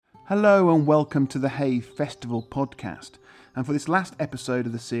Hello and welcome to the Hay Festival podcast. And for this last episode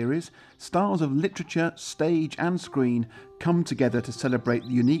of the series, stars of literature, stage and screen come together to celebrate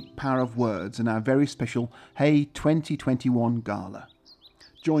the unique power of words in our very special Hay 2021 Gala.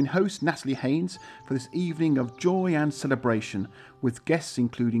 Join host Natalie Haynes for this evening of joy and celebration with guests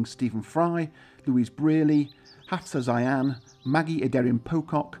including Stephen Fry, Louise Brearley, Hafsa Zayan, Maggie Ederin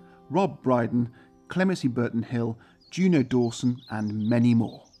Pocock, Rob Brydon, Clemency Burton Hill, Juno Dawson and many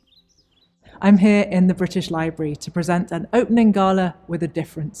more. I'm here in the British Library to present an opening gala with a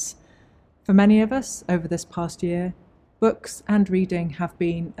difference. For many of us over this past year, books and reading have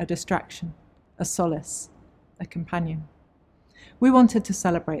been a distraction, a solace, a companion. We wanted to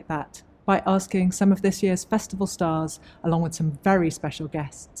celebrate that by asking some of this year's festival stars, along with some very special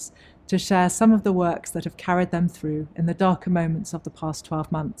guests, to share some of the works that have carried them through in the darker moments of the past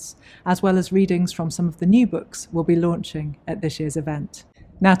 12 months, as well as readings from some of the new books we'll be launching at this year's event.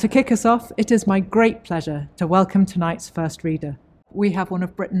 Now, to kick us off, it is my great pleasure to welcome tonight's first reader. We have one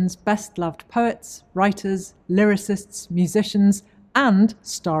of Britain's best-loved poets, writers, lyricists, musicians, and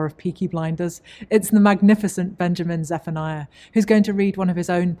star of Peaky Blinders. It's the magnificent Benjamin Zephaniah, who's going to read one of his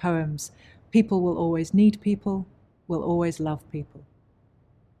own poems. People will always need people, will always love people.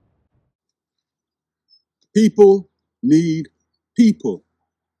 People need people.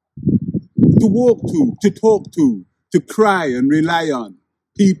 To walk to talk to cry and rely on.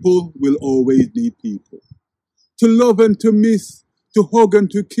 People will always need people. To love and to miss, to hug and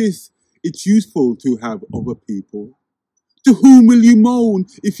to kiss, it's useful to have other people. To whom will you moan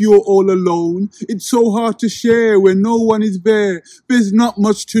if you're all alone? It's so hard to share when no one is there. There's not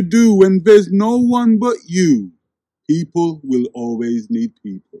much to do when there's no one but you. People will always need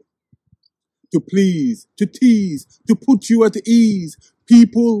people. To please, to tease, to put you at ease,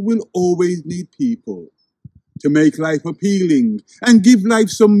 people will always need people. To make life appealing and give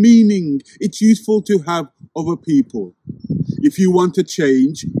life some meaning, it's useful to have other people. If you want to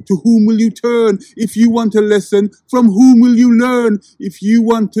change, to whom will you turn? If you want a lesson, from whom will you learn? If you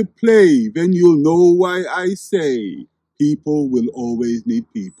want to play, then you'll know why I say people will always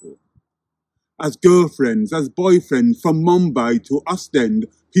need people. As girlfriends, as boyfriends, from Mumbai to Ostend,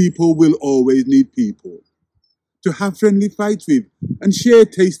 people will always need people. To have friendly fights with and share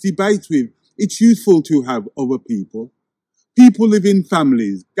tasty bites with, it's useful to have other people. People live in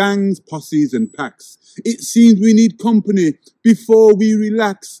families, gangs, posses and packs. It seems we need company before we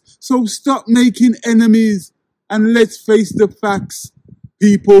relax. So stop making enemies and let's face the facts.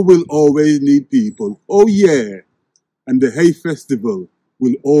 People will always need people. Oh yeah. And the Hay Festival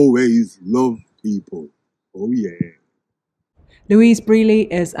will always love people. Oh yeah. Louise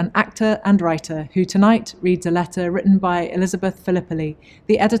Brearley is an actor and writer who tonight reads a letter written by Elizabeth Philippoli,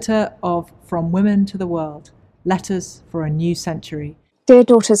 the editor of From Women to the World, Letters for a New Century. Dear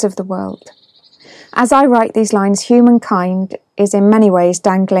daughters of the world, as I write these lines, humankind is in many ways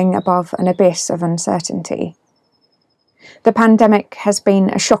dangling above an abyss of uncertainty. The pandemic has been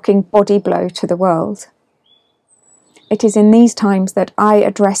a shocking body blow to the world. It is in these times that I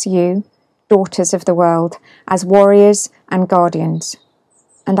address you, daughters of the world, as warriors and guardians,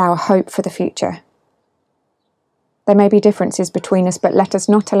 and our hope for the future. There may be differences between us, but let us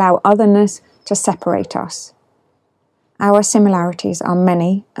not allow otherness to separate us. Our similarities are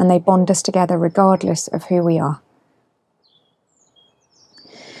many, and they bond us together regardless of who we are.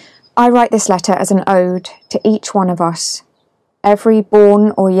 I write this letter as an ode to each one of us, every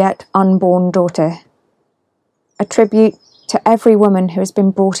born or yet unborn daughter, a tribute to every woman who has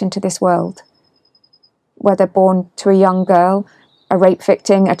been brought into this world, whether born to a young girl, a rape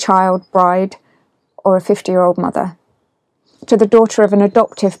victim, a child bride, or a 50-year-old mother, to the daughter of an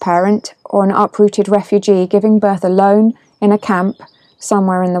adoptive parent or an uprooted refugee giving birth alone in a camp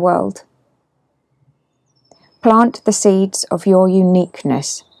somewhere in the world. Plant the seeds of your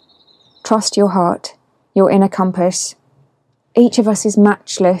uniqueness. Trust your heart, your inner compass. Each of us is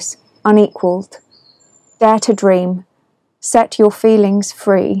matchless, unequalled. Dare to dream. Set your feelings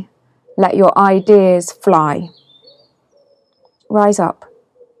free. Let your ideas fly. Rise up.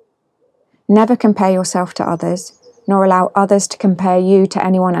 Never compare yourself to others, nor allow others to compare you to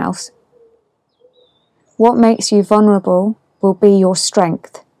anyone else. What makes you vulnerable will be your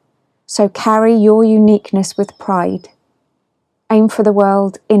strength, so carry your uniqueness with pride. Aim for the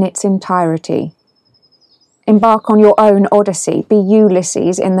world in its entirety. Embark on your own odyssey. Be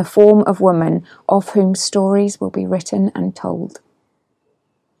Ulysses in the form of woman, of whom stories will be written and told.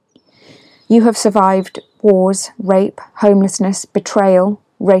 You have survived wars, rape, homelessness, betrayal,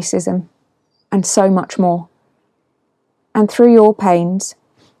 racism, and so much more. And through your pains,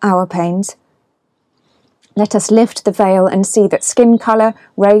 our pains, Let us lift the veil and see that skin colour,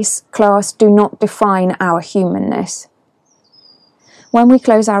 race, class do not define our humanness. When we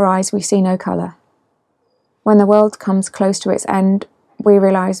close our eyes, we see no colour. When the world comes close to its end, we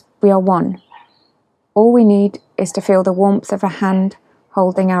realise we are one. All we need is to feel the warmth of a hand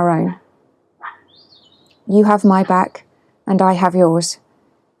holding our own. You have my back, and I have yours.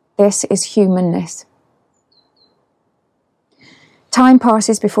 This is humanness. Time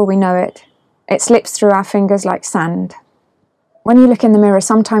passes before we know it. It slips through our fingers like sand. When you look in the mirror,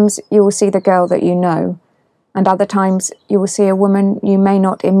 sometimes you will see the girl that you know, and other times you will see a woman you may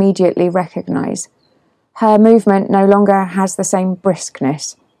not immediately recognise. Her movement no longer has the same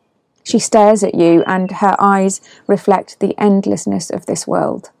briskness. She stares at you, and her eyes reflect the endlessness of this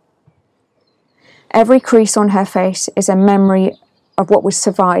world. Every crease on her face is a memory of what was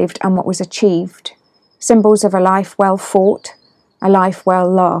survived and what was achieved, symbols of a life well fought, a life well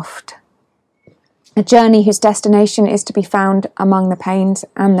laughed. A journey whose destination is to be found among the pains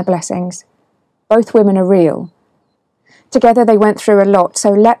and the blessings. Both women are real. Together they went through a lot, so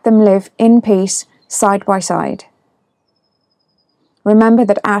let them live in peace, side by side. Remember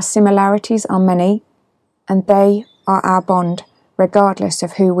that our similarities are many, and they are our bond, regardless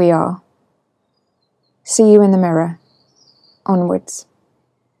of who we are. See you in the mirror. Onwards.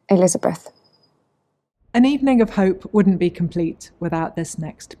 Elizabeth. An evening of hope wouldn't be complete without this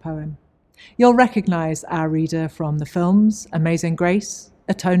next poem. You'll recognise our reader from the films Amazing Grace,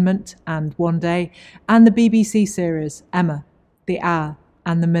 Atonement and One Day, and the BBC series Emma, The Hour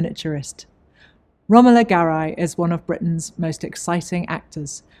and The Miniaturist. Romola Garai is one of Britain's most exciting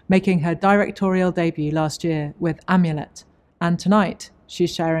actors, making her directorial debut last year with Amulet, and tonight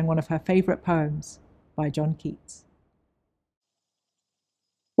she's sharing one of her favourite poems by John Keats.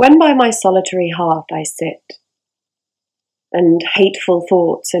 When by my solitary hearth I sit, and hateful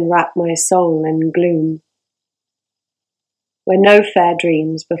thoughts enwrap my soul in gloom, when no fair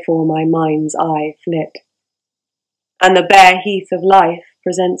dreams before my mind's eye flit, and the bare heath of life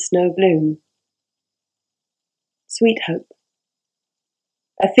presents no bloom, sweet hope,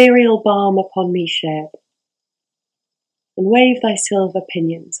 ethereal balm upon me shed, and wave thy silver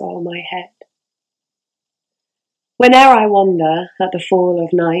pinions o'er my head. Whene'er I wander at the fall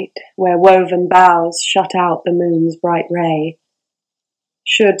of night, where woven boughs shut out the moon's bright ray,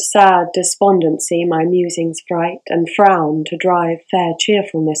 should sad despondency my musings fright, and frown to drive fair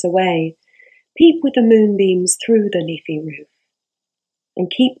cheerfulness away, peep with the moonbeams through the leafy roof, and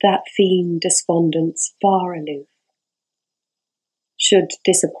keep that fiend despondence far aloof. Should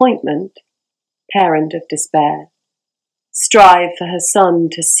disappointment, parent of despair, strive for her son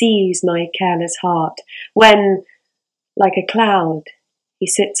to seize my careless heart, when, like a cloud, he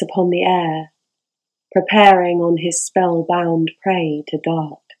sits upon the air, preparing on his spell-bound prey to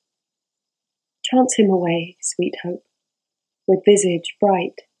dart. Chance him away, sweet hope, with visage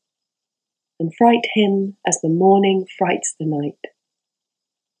bright, and fright him as the morning frights the night.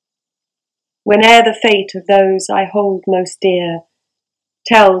 Whene'er the fate of those I hold most dear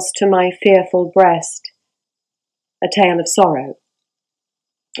tells to my fearful breast a tale of sorrow,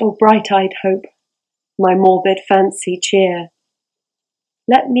 O bright-eyed hope, my morbid fancy cheer,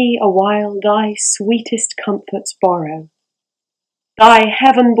 let me awhile thy sweetest comforts borrow, thy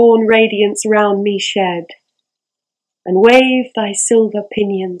heaven-born radiance round me shed, and wave thy silver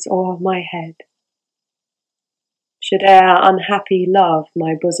pinions o'er my head. Should e'er unhappy love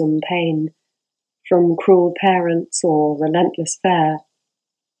my bosom pain, from cruel parents or relentless fair,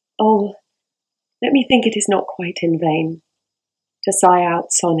 oh, let me think it is not quite in vain to sigh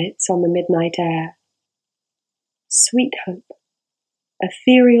out sonnets on the midnight air. Sweet hope,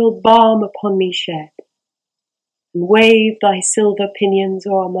 ethereal balm upon me shed, and wave thy silver pinions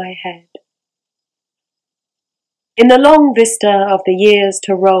o'er my head. In the long vista of the years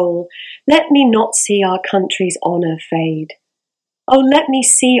to roll, let me not see our country's honour fade. Oh, let me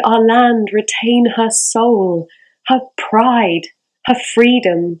see our land retain her soul, her pride, her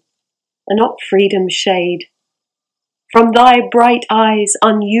freedom, and not freedom's shade. From thy bright eyes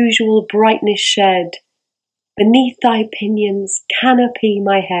unusual brightness shed, beneath thy pinions canopy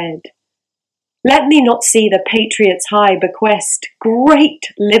my head. Let me not see the patriot's high bequest, great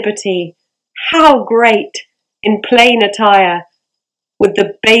liberty, how great, in plain attire, with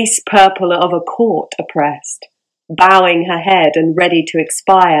the base purple of a court oppressed, bowing her head and ready to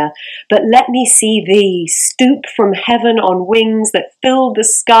expire. But let me see thee stoop from heaven on wings that fill the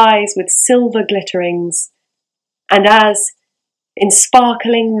skies with silver glitterings, and as, in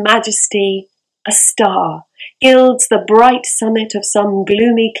sparkling majesty, a star gilds the bright summit of some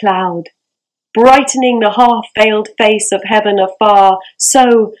gloomy cloud, brightening the half-veiled face of heaven afar,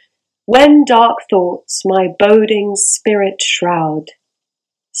 so, When dark thoughts my boding spirit shroud,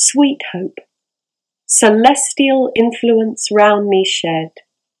 sweet hope, celestial influence round me shed,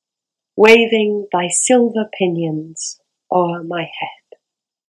 waving thy silver pinions o'er my head.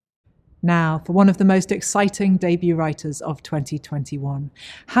 Now, for one of the most exciting debut writers of 2021.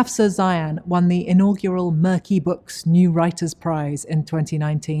 Hafsa Zayan won the inaugural Murky Books New Writers Prize in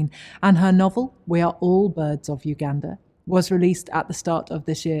 2019, and her novel, We Are All Birds of Uganda, was released at the start of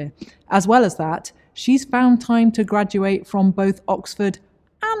this year. As well as that, she's found time to graduate from both Oxford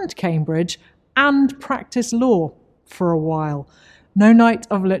and Cambridge and practice law for a while. No night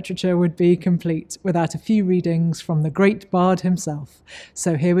of literature would be complete without a few readings from the great bard himself.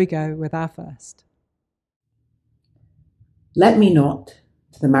 So here we go with our first. Let me not,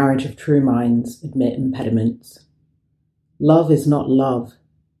 to the marriage of true minds, admit impediments. Love is not love,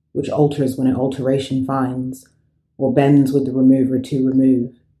 which alters when it alteration finds, or bends with the remover to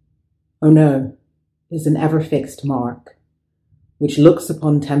remove. Oh no, it is an ever-fixed mark, which looks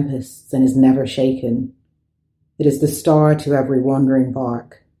upon tempests and is never shaken. It is the star to every wandering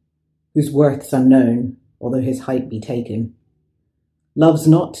bark, whose worth's unknown, although his height be taken. Love's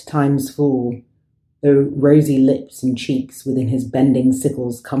not time's fool, though rosy lips and cheeks within his bending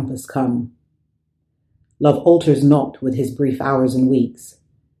sickle's compass come. Love alters not with his brief hours and weeks,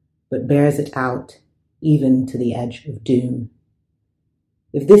 but bears it out, even to the edge of doom.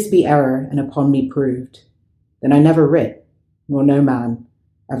 If this be error and upon me proved, then I never writ, nor no man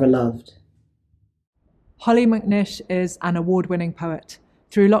ever loved. Holly McNish is an award-winning poet.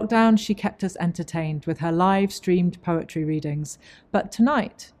 Through lockdown, she kept us entertained with her live-streamed poetry readings. But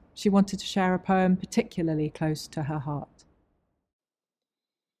tonight, she wanted to share a poem particularly close to her heart.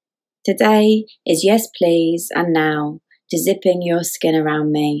 Today is yes please and now, to zipping your skin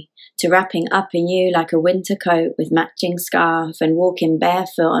around me, to wrapping up in you like a winter coat with matching scarf and walking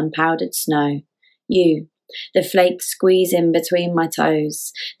barefoot on powdered snow. You, the flakes squeezing between my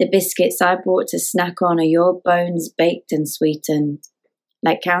toes, the biscuits I brought to snack on are your bones baked and sweetened.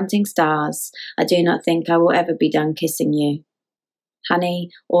 Like counting stars, I do not think I will ever be done kissing you. Honey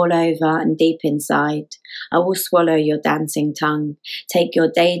all over and deep inside, I will swallow your dancing tongue, take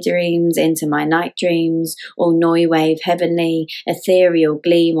your daydreams into my night dreams, all noy wave heavenly, ethereal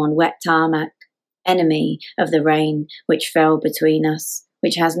gleam on wet tarmac, enemy of the rain which fell between us,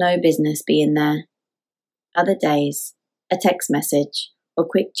 which has no business being there. Other days, a text message or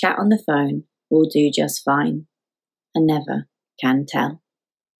quick chat on the phone will do just fine. I never can tell.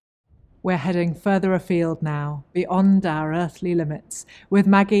 We're heading further afield now, beyond our earthly limits, with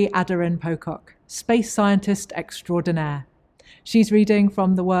Maggie Adarin-Pocock, space scientist extraordinaire. She's reading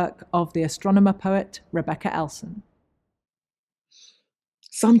from the work of the astronomer-poet Rebecca Elson.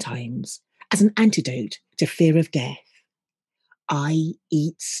 Sometimes, as an antidote to fear of death, I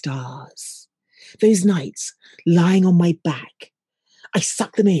eat stars. Those nights, lying on my back, I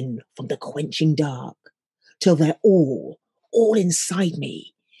suck them in from the quenching dark, till they're all inside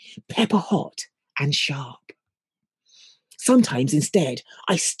me, pepper hot and sharp. Sometimes instead,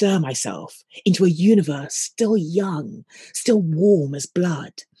 I stir myself into a universe still young, still warm as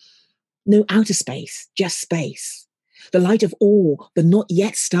blood. No outer space, just space. The light of all the not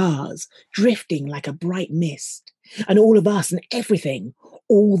yet stars drifting like a bright mist, and all of us and everything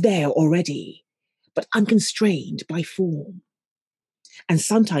all there already, but unconstrained by form. And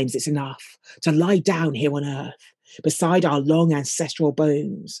sometimes it's enough to lie down here on earth, beside our long ancestral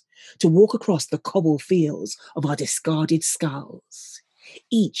bones, to walk across the cobbled fields of our discarded skulls,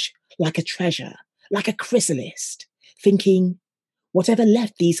 each like a treasure, like a chrysalis, thinking, whatever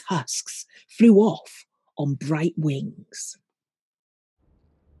left these husks flew off on bright wings.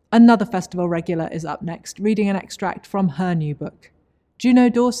 Another festival regular is up next, reading an extract from her new book. Juno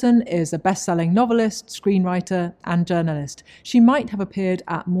Dawson is a best-selling novelist, screenwriter, and journalist. She might have appeared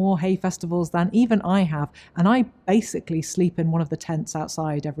at more Hay festivals than even I have, and I basically sleep in one of the tents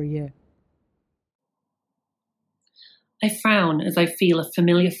outside every year. I frown as I feel a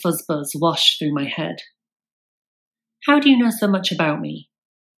familiar fuzzbuzz wash through my head. How do you know so much about me?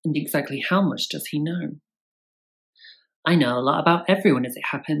 And exactly how much does he know? I know a lot about everyone as it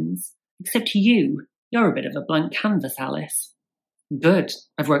happens, except you. You're a bit of a blank canvas, Alice. Good.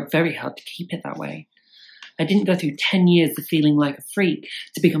 I've worked very hard to keep it that way. I didn't go through 10 years of feeling like a freak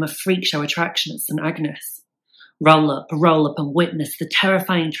to become a freak show attraction at St. Agnes. Roll up and witness the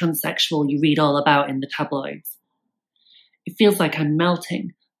terrifying transsexual you read all about in the tabloids. It feels like I'm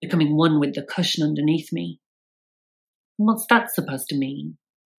melting, becoming one with the cushion underneath me. And what's that supposed to mean?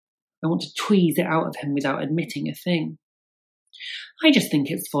 I want to tweeze it out of him without admitting a thing. I just think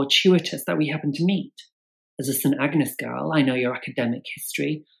it's fortuitous that we happen to meet. As a St. Agnes girl, I know your academic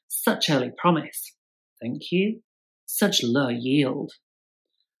history, Such early promise. Thank you. Such low yield.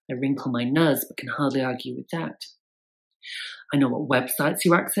 I wrinkle my nose but can hardly argue with that. I know what websites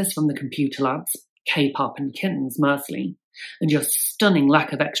you access from the computer labs, K-pop and kittens mostly, and your stunning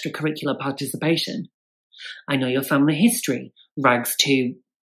lack of extracurricular participation. I know your family history, rags to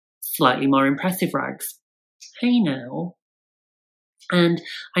slightly more impressive rags. Hey now. And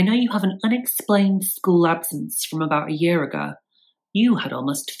I know you have an unexplained school absence from about a year ago. You had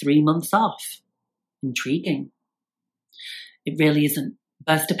almost 3 months off. Intriguing. It really isn't.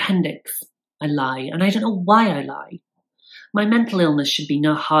 Burst appendix. I lie, and I don't know why I lie. My mental illness should be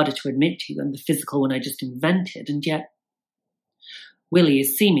no harder to admit to than the physical one I just invented, and yet Willie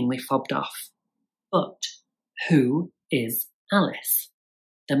is seemingly fobbed off. But who is Alice?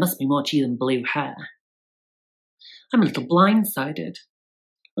 There must be more to you than blue hair. I'm a little blindsided.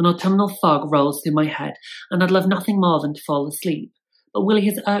 An autumnal fog rolls through my head, and I'd love nothing more than to fall asleep. But Willie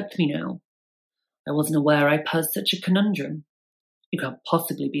has irked me now. I wasn't aware I posed such a conundrum. You can't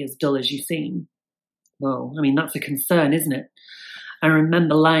possibly be as dull as you seem. Well, I mean, that's a concern, isn't it? I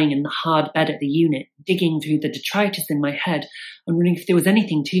remember lying in the hard bed at the unit, digging through the detritus in my head and wondering if there was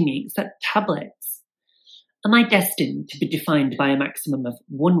anything to me except tablets. Am I destined to be defined by a maximum of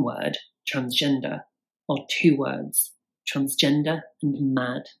one word, transgender, or 2 words, transgender and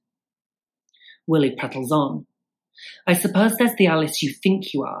mad? Willie prattles on. I suppose there's the Alice you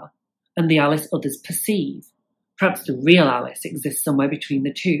think you are, and the Alice others perceive. Perhaps the real Alice exists somewhere between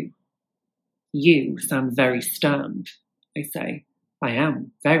the two. You sound very stoned, I say. I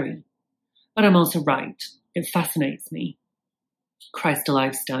am, very. But I'm also right. It fascinates me. Christ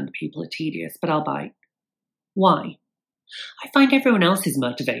alive, stoned people are tedious, but I'll bite. Why? I find everyone else's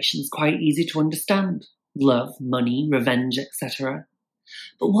motivations quite easy to understand. Love, money, revenge, etc.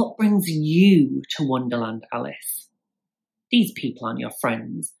 But what brings you to Wonderland, Alice? These people aren't your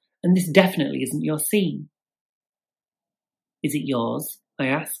friends, and this definitely isn't your scene. Is it yours? I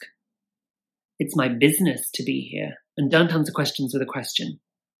ask. It's my business to be here, and don't answer questions with a question.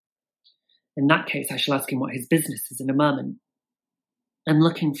 In that case, I shall ask him what his business is in a moment. I'm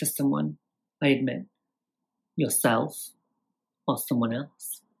looking for someone, I admit. Yourself, or someone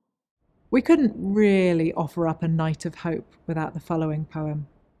else. We couldn't really offer up a night of hope without the following poem.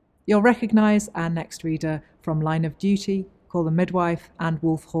 You'll recognise our next reader from Line of Duty, Call the Midwife, and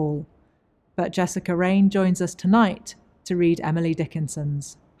Wolf Hall. But Jessica Rain joins us tonight to read Emily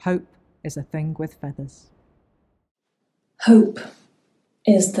Dickinson's Hope is a Thing with Feathers. Hope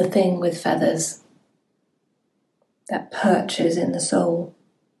is the thing with feathers that perches in the soul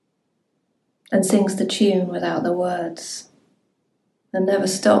and sings the tune without the words and never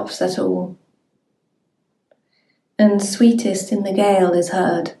stops at all. And sweetest in the gale is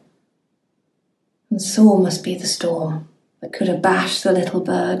heard, and sore must be the storm that could have bashed the little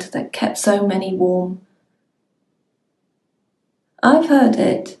bird that kept so many warm. I've heard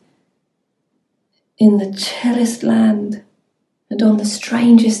it in the chillest land and on the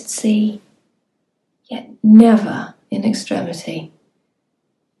strangest sea, yet never in extremity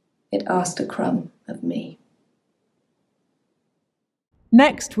it asked a crumb of me.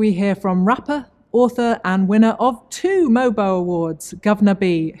 Next, we hear from rapper, author, and winner of 2 MOBO Awards, Governor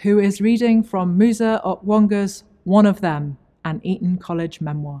B, who is reading from Musa Okwonga's One of Them, an Eton College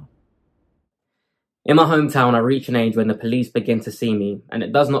memoir. In my hometown, I reach an age when the police begin to see me, and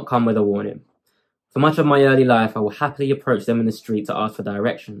it does not come with a warning. For much of my early life, I will happily approach them in the street to ask for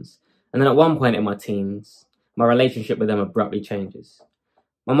directions, and then at one point in my teens, my relationship with them abruptly changes.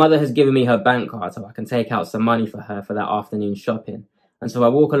 My mother has given me her bank card so I can take out some money for her for that afternoon shopping, and so I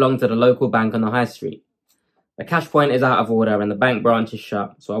walk along to the local bank on the high street. The cash point is out of order and the bank branch is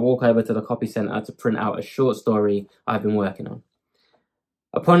shut, so I walk over to the copy centre to print out a short story I've been working on.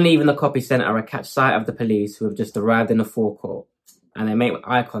 Upon leaving the copy centre, I catch sight of the police who have just arrived in the forecourt, and they make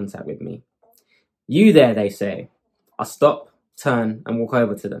eye contact with me. "You there," they say. I stop, turn, and walk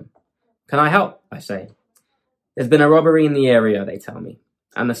over to them. "Can I help?" I say. "There's been a robbery in the area," they tell me,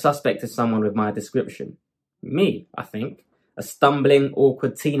 and the suspect is someone with my description. Me, I think. A stumbling,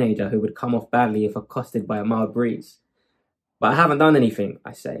 awkward teenager who would come off badly if accosted by a mild breeze. "But I haven't done anything,"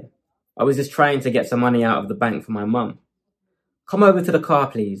 I say. "I was just trying to get some money out of the bank for my mum." "Come over to the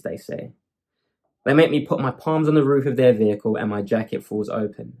car, please," they say. They make me put my palms on the roof of their vehicle and my jacket falls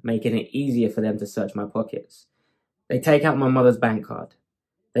open, making it easier for them to search my pockets. They take out my mother's bank card.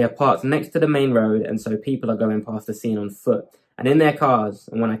 They are parked next to the main road, and so people are going past the scene on foot and in their cars,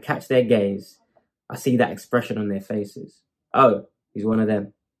 and when I catch their gaze, I see that expression on their faces. Oh, he's one of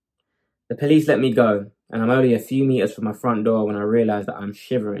them. The police let me go, and I'm only a few meters from my front door when I realise that I'm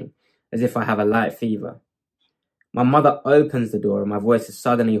shivering, as if I have a light fever. My mother opens the door and my voice is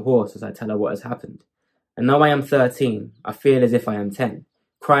suddenly hoarse as I tell her what has happened. And though I am 13, I feel as if I am 10,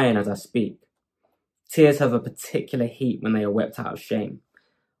 crying as I speak. Tears have a particular heat when they are wept out of shame.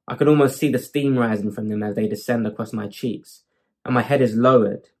 I can almost see the steam rising from them as they descend across my cheeks, and my head is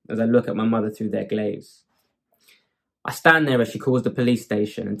lowered as I look at my mother through their glaze. I stand there as she calls the police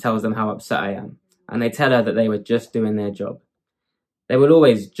station and tells them how upset I am, and they tell her that they were just doing their job. They will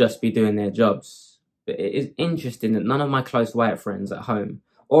always just be doing their jobs, but it is interesting that none of my close white friends at home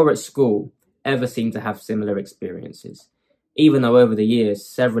or at school ever seem to have similar experiences, even though over the years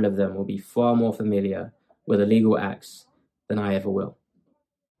several of them will be far more familiar with illegal acts than I ever will.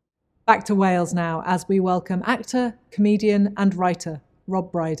 Back to Wales now as we welcome actor, comedian and writer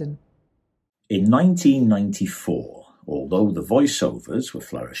Rob Brydon. In 1994, although the voiceovers were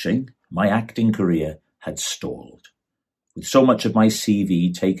flourishing, my acting career had stalled. With so much of my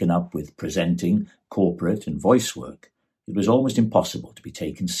CV taken up with presenting, corporate and voice work, it was almost impossible to be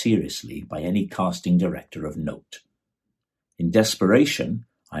taken seriously by any casting director of note. In desperation,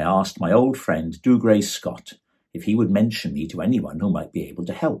 I asked my old friend Dougray Scott if he would mention me to anyone who might be able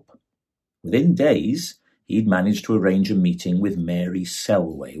to help. Within days, he'd managed to arrange a meeting with Mary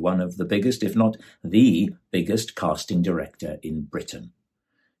Selway, one of the biggest, if not the biggest, casting director in Britain.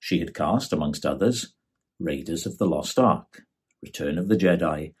 She had cast, amongst others, Raiders of the Lost Ark, Return of the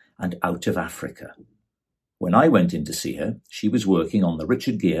Jedi, and Out of Africa. When I went in to see her, she was working on the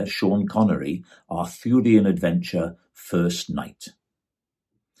Richard Gere, Sean Connery, Arthurian adventure First Night.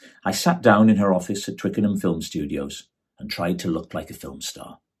 I sat down in her office at Twickenham Film Studios and tried to look like a film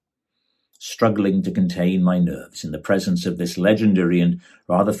star, struggling to contain my nerves in the presence of this legendary and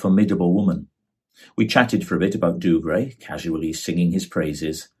rather formidable woman. We chatted for a bit about Dougray, casually singing his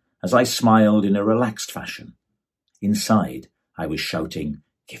praises, as I smiled in a relaxed fashion. Inside, I was shouting,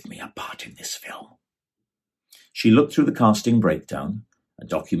 "Give me a part in this film." She looked through the casting breakdown, a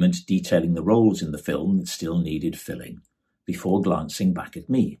document detailing the roles in the film that still needed filling, before glancing back at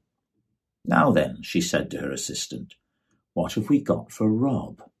me. "Now then," she said to her assistant, "what have we got for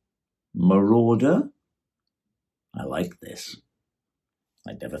Rob? Marauder?" I liked this.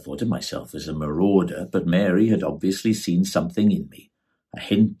 I'd never thought of myself as a marauder, but Mary had obviously seen something in me, a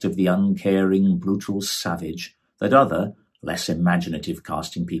hint of the uncaring, brutal savage that other, less imaginative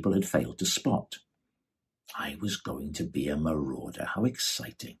casting people had failed to spot. I was going to be a marauder. How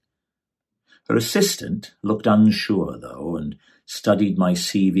exciting. Her assistant looked unsure, though, and studied my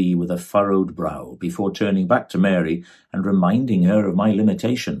CV with a furrowed brow before turning back to Mary and reminding her of my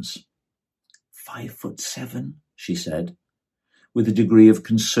limitations. 5'7", she said, with a degree of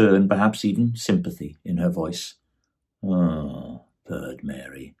concern, perhaps even sympathy, in her voice. "Oh," purred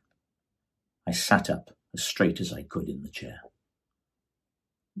Mary. I sat up as straight as I could in the chair.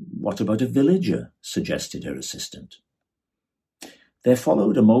 "What about a villager?" suggested her assistant. There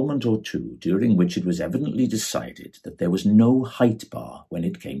followed a moment or two during which it was evidently decided that there was no height bar when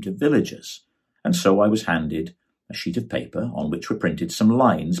it came to villagers, and so I was handed a sheet of paper on which were printed some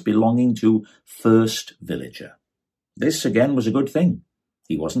lines belonging to First Villager. This, again, was a good thing.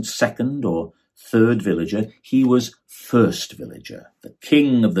 He wasn't second or third villager, he was First Villager, the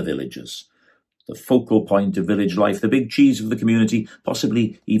king of the villagers, the focal point of village life, the big cheese of the community,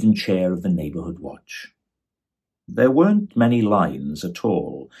 possibly even chair of the neighbourhood watch. There weren't many lines at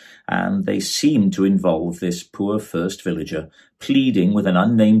all, and they seemed to involve this poor first villager pleading with an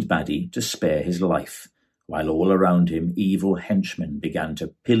unnamed baddie to spare his life, while all around him evil henchmen began to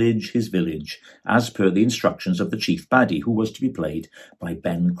pillage his village, as per the instructions of the chief baddie, who was to be played by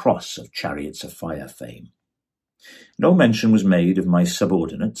Ben Cross of Chariots of Fire fame. No mention was made of my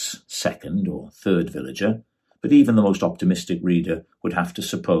subordinates, second or third villager, but even the most optimistic reader would have to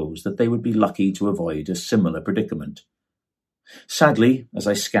suppose that they would be lucky to avoid a similar predicament. Sadly, as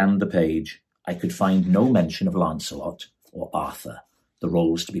I scanned the page, I could find no mention of Lancelot or Arthur, the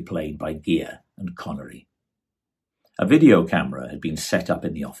roles to be played by Gere and Connery. A video camera had been set up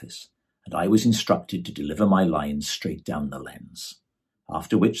in the office, and I was instructed to deliver my lines straight down the lens,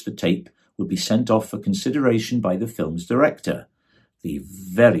 after which the tape would be sent off for consideration by the film's director, the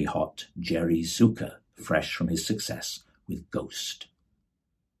very hot Jerry Zucker, fresh from his success with Ghost.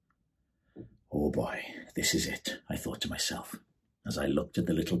 Oh boy, this is it, I thought to myself, as I looked at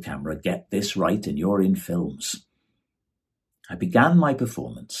the little camera. Get this right and you're in films. I began my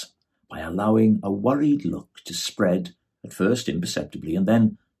performance by allowing a worried look to spread, at first imperceptibly and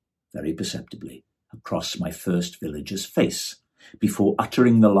then very perceptibly, across my first villager's face, before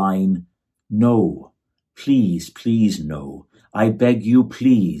uttering the line, "No, please, please, no. I beg you,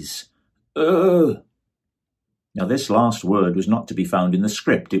 please. Now, this last word was not to be found in the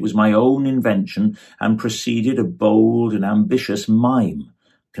script. It was my own invention and preceded a bold and ambitious mime,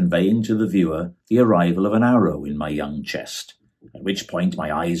 conveying to the viewer the arrival of an arrow in my young chest, at which point my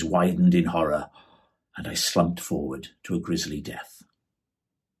eyes widened in horror, and I slumped forward to a grisly death.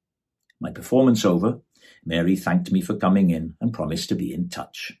 My performance over, Mary thanked me for coming in and promised to be in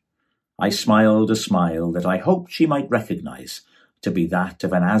touch. I smiled a smile that I hoped she might recognise to be that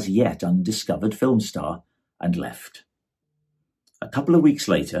of an as yet undiscovered film star, and left. A couple of weeks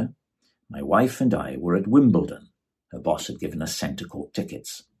later, my wife and I were at Wimbledon. Her boss had given us centre court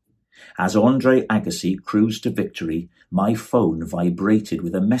tickets. As Andre Agassi cruised to victory, my phone vibrated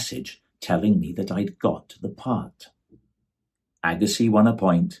with a message telling me that I'd got the part. Agassi won a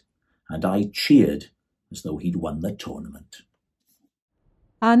point, and I cheered as though he'd won the tournament.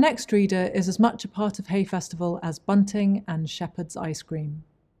 Our next reader is as much a part of Hay Festival as Bunting and Shepherd's Ice Cream.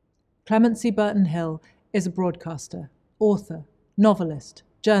 Clemency Burton Hill is a broadcaster, author, novelist,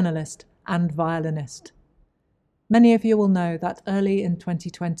 journalist, and violinist. Many of you will know that early in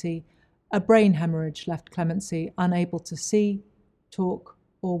 2020, a brain hemorrhage left Clemency unable to see, talk,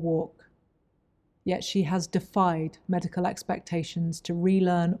 or walk. Yet she has defied medical expectations to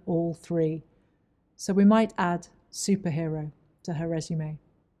relearn all three. So we might add superhero to her resume.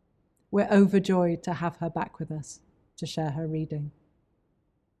 We're overjoyed to have her back with us to share her reading.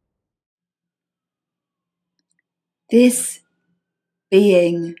 This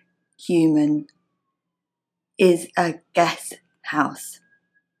being human is a guest house.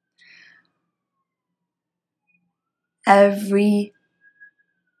 Every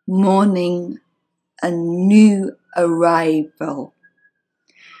morning, a new arrival,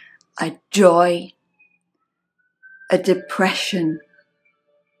 a joy, a depression,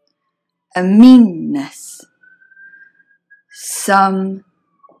 a meanness, some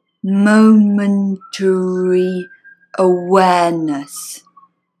momentary awareness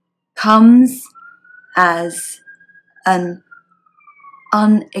comes as an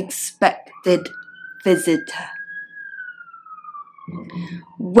unexpected visitor.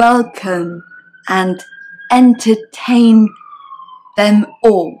 Welcome and entertain them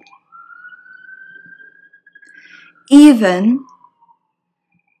all. Even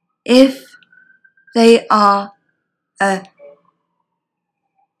if they are a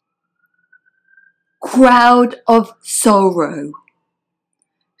crowd of sorrow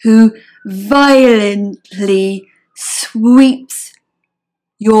who violently sweeps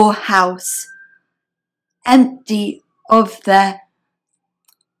your house empty of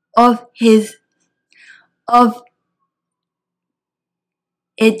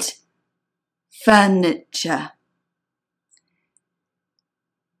its furniture.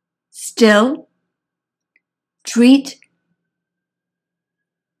 Still, treat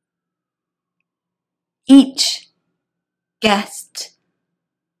each guest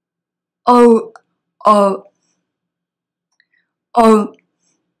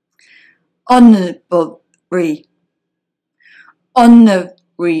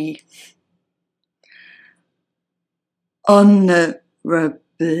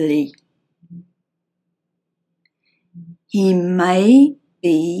honorably. He may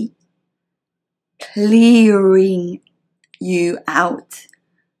be clearing you out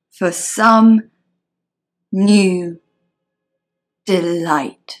for some new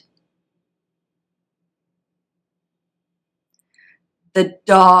delight. The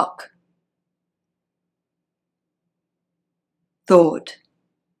dark thought,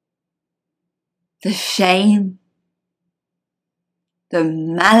 the shame, the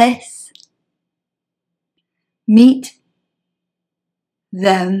malice, meet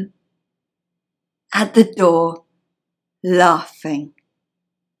them at the door laughing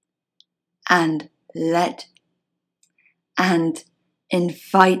and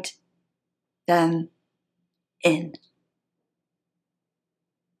invite them in.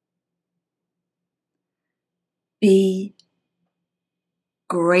 Be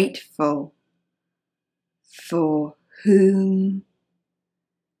grateful for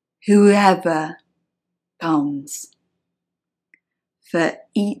whoever comes, for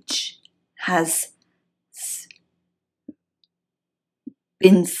each has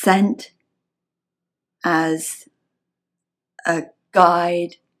been sent as a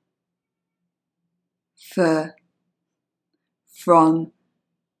guide from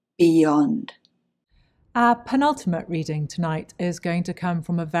beyond. Our penultimate reading tonight is going to come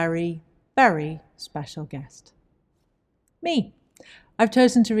from a very, very special guest. Me. I've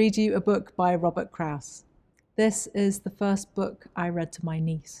chosen to read you a book by Robert Kraus. This is the first book I read to my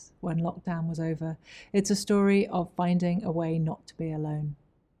niece when lockdown was over. It's a story of finding a way not to be alone,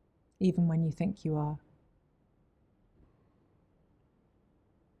 even when you think you are.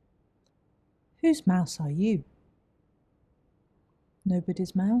 Whose mouse are you?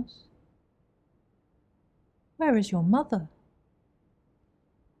 Nobody's mouse? Where is your mother?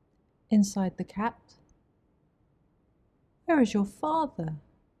 Inside the cat? Where is your father?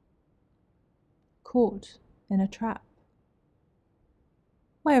 Caught in a trap.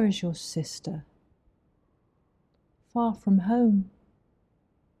 Where is your sister? Far from home.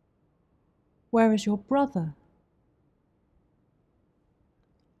 Where is your brother?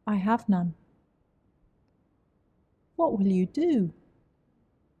 I have none. What will you do?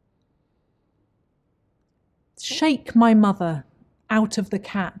 Shake my mother out of the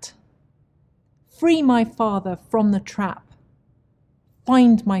cat. Free my father from the trap.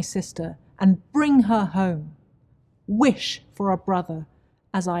 Find my sister and bring her home. Wish for a brother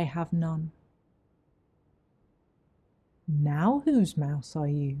as I have none. Now whose mouse are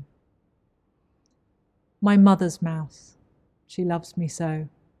you? My mother's mouse, she loves me so.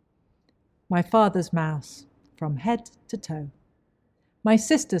 My father's mouse, from head to toe. My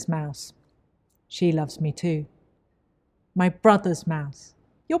sister's mouse, she loves me too. My brother's mouse,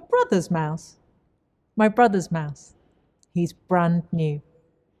 your brother's mouse. My brother's mouse, he's brand new.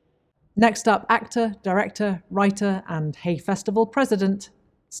 Next up, actor, director, writer, and Hay Festival president,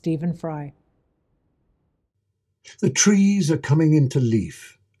 Stephen Fry. The trees are coming into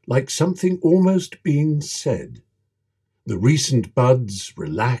leaf, like something almost being said. The recent buds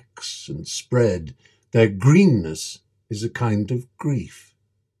relax and spread. Their greenness is a kind of grief.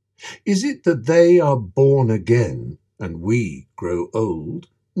 Is it that they are born again and we grow old?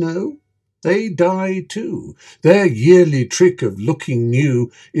 No, they die too. Their yearly trick of looking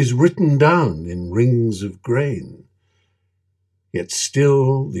new is written down in rings of grain. Yet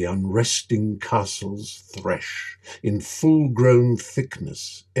still the unresting castles thresh in full-grown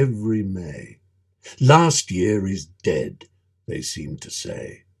thickness every May. Last year is dead, they seem to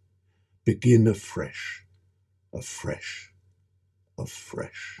say. Begin afresh, afresh,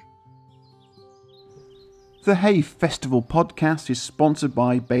 afresh. The Hay Festival podcast is sponsored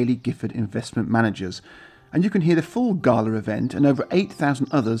by Baillie Gifford Investment Managers, and you can hear the full Gala event and over 8,000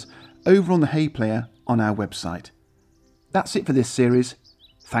 others over on the Hay Player on our website. That's it for this series.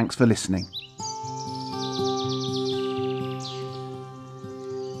 Thanks for listening.